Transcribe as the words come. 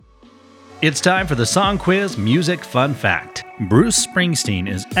It's time for the Song Quiz Music Fun Fact. Bruce Springsteen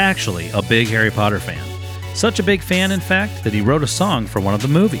is actually a big Harry Potter fan. Such a big fan, in fact, that he wrote a song for one of the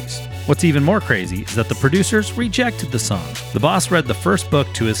movies. What's even more crazy is that the producers rejected the song. The boss read the first book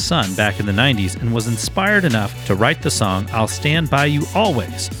to his son back in the 90s and was inspired enough to write the song I'll Stand By You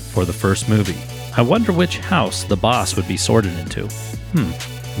Always for the first movie. I wonder which house the boss would be sorted into.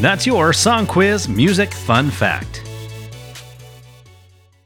 That's your Song Quiz Music Fun Fact.